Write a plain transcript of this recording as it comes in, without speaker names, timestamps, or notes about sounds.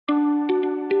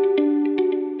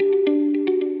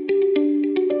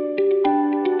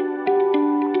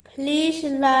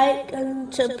Please like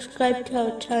and subscribe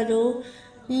to our channel.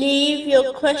 Leave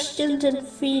your questions and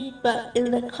feedback in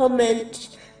the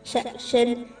comments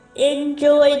section.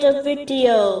 Enjoy the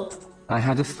video. I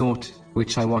had a thought,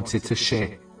 which I wanted to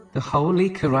share. The Holy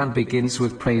Quran begins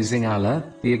with praising Allah,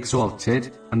 the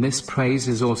Exalted, and this praise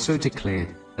is also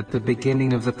declared at the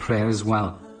beginning of the prayer as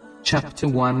well. Chapter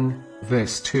 1,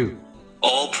 verse 2.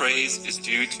 All praise is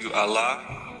due to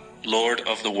Allah, Lord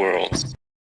of the worlds.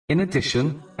 In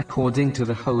addition, according to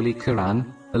the Holy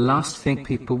Quran, the last thing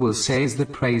people will say is the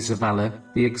praise of Allah,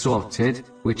 the Exalted,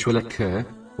 which will occur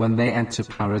when they enter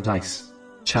paradise.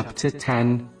 Chapter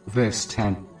 10, verse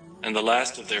 10. And the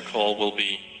last of their call will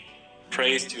be,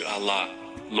 praise to Allah,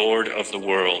 Lord of the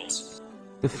worlds.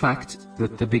 The fact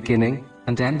that the beginning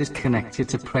and end is connected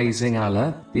to praising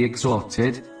Allah, the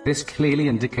Exalted, this clearly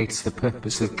indicates the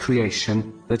purpose of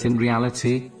creation, that in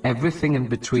reality, everything in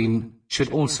between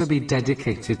should also be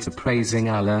dedicated to praising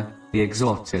Allah, the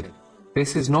Exalted.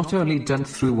 This is not only done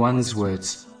through one's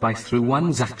words, but through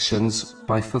one's actions,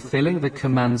 by fulfilling the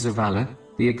commands of Allah,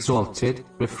 the Exalted,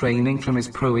 refraining from his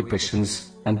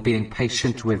prohibitions, and being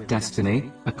patient with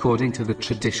destiny, according to the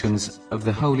traditions of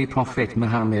the Holy Prophet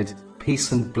Muhammad,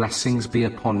 peace and blessings be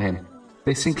upon him.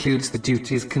 This includes the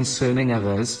duties concerning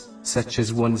others, such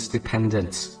as one's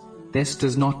dependents. This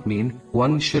does not mean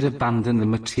one should abandon the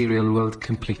material world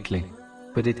completely,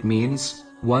 but it means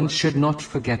one should not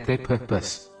forget their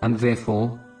purpose, and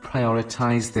therefore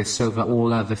prioritize this over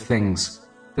all other things.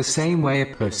 The same way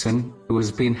a person who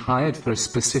has been hired for a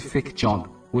specific job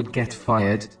would get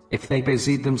fired if they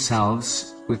busied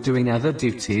themselves with doing other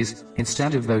duties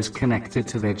instead of those connected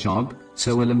to their job,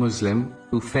 so will a Muslim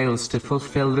who fails to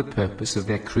fulfill the purpose of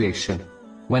their creation.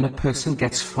 When a person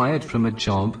gets fired from a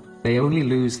job, they only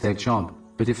lose their job,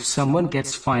 but if someone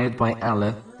gets fired by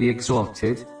Allah, the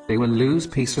Exalted, they will lose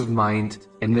peace of mind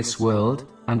in this world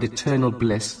and eternal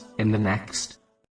bliss in the next.